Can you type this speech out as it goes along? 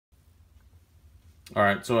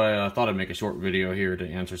Alright, so I thought I'd make a short video here to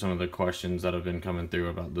answer some of the questions that have been coming through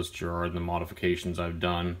about this Giraud and the modifications I've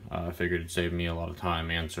done. I figured it'd save me a lot of time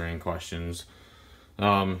answering questions.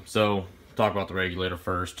 So, talk about the regulator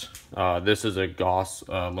first. This is a Gauss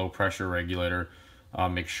low pressure regulator.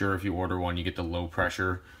 Make sure if you order one you get the low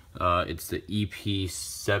pressure. It's the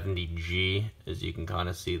EP70G, as you can kind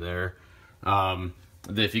of see there.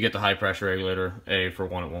 If you get the high pressure regulator, A, for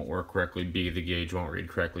one, it won't work correctly, B, the gauge won't read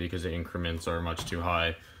correctly because the increments are much too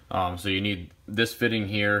high. So you need this fitting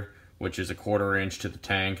here, which is a 1/4 inch to the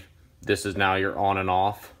tank. This is now your on and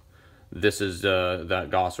off. This is that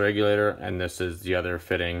Gauss regulator, and this is the other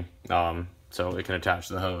fitting, so it can attach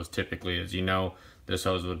to the hose. Typically, as you know, this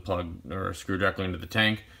hose would plug or screw directly into the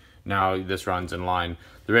tank. Now this runs in line.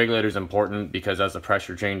 The regulator is important because as the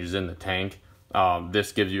pressure changes in the tank,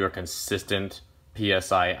 this gives you a consistent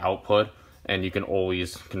PSI output, and you can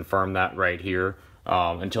always confirm that right here.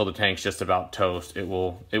 Until the tank's just about toast, it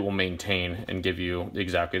will maintain and give you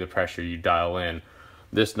exactly the pressure you dial in.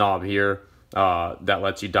 This knob here, that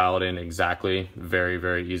lets you dial it in exactly. Very,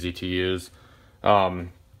 very easy to use.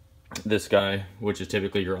 This guy, which is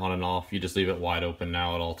typically your on and off, you just leave it wide open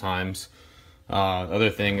now at all times. Other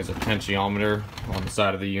thing is a potentiometer on the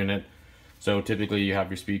side of the unit. So typically you have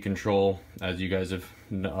your speed control. As you guys have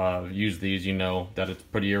used these, you know that it's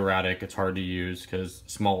pretty erratic. It's hard to use because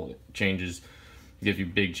small changes give you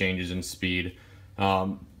big changes in speed.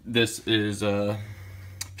 This is a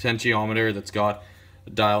potentiometer that's got a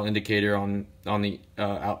dial indicator on the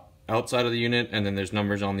outside of the unit, and then there's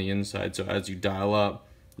numbers on the inside. So as you dial up,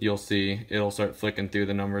 you'll see it'll start flicking through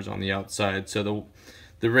the numbers on the outside. So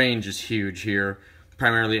the range is huge here.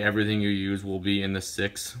 Primarily everything you use will be in the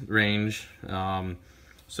 6 range.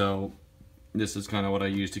 So this is kind of what I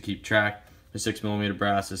use to keep track. The 6mm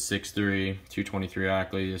brass is 6.3, 223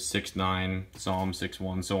 Ackley is 6.9, Psalm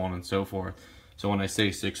 6.1, so on and so forth. So when I say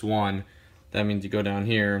 6.1, that means you go down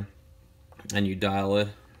here and you dial it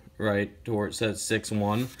right to where it says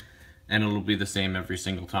 6.1, and it'll be the same every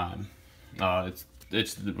single time.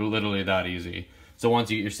 It's literally that easy. So once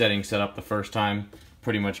you get your settings set up the first time,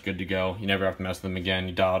 pretty much good to go. You never have to mess with them again.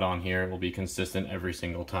 You dial it on here, it will be consistent every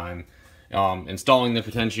single time. Installing the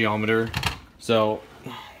potentiometer, so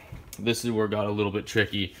this is where it got a little bit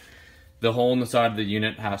tricky. The hole in the side of the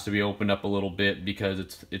unit has to be opened up a little bit because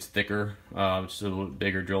it's thicker. It's a little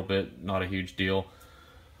bigger drill bit, not a huge deal.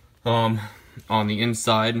 On the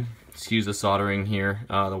inside, excuse the soldering here,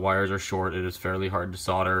 the wires are short. It is fairly hard to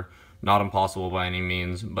solder. Not impossible by any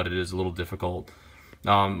means, but it is a little difficult.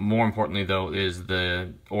 More importantly though is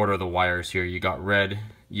the order of the wires here. You got red,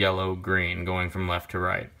 yellow, green going from left to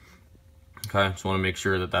right. Okay, so I want to make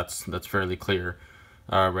sure that that's fairly clear.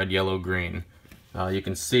 Red, yellow, green. You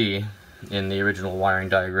can see in the original wiring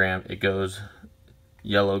diagram it goes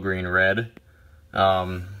yellow, green, red.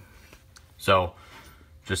 So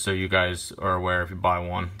just so you guys are aware, if you buy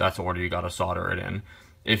one, that's the order you got to solder it in.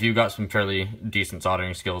 If you've got some fairly decent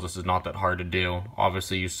soldering skills, this is not that hard to do.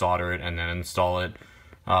 Obviously you solder it and then install it.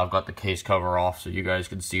 I've got the case cover off so you guys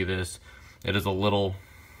can see this. It's a little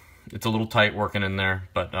tight working in there,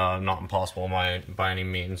 but not impossible by any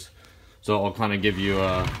means. So I'll kind of give you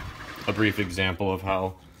a brief example of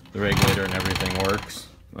how the regulator and everything works.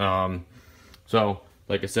 So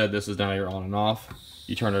like I said, this is now your on and off.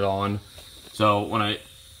 You turn it on. So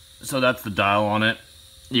that's the dial on it.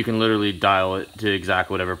 You can literally dial it to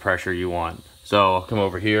exactly whatever pressure you want. So I'll come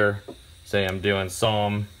over here, say I'm doing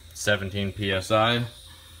Psalm 17 PSI.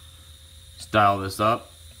 Just dial this up.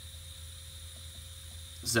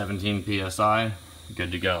 17 PSI,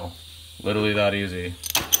 good to go. Literally that easy.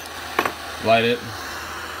 Light it.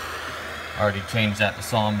 Already changed that to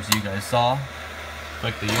Psalm as you guys saw.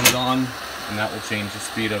 Click the unit on, and that will change the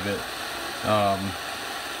speed of it.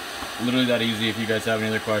 Literally that easy. If you guys have any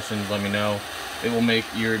other questions, let me know. It will make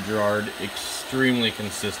your Giraud extremely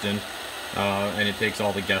consistent, and it takes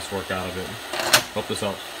all the guesswork out of it. Hope this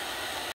helps.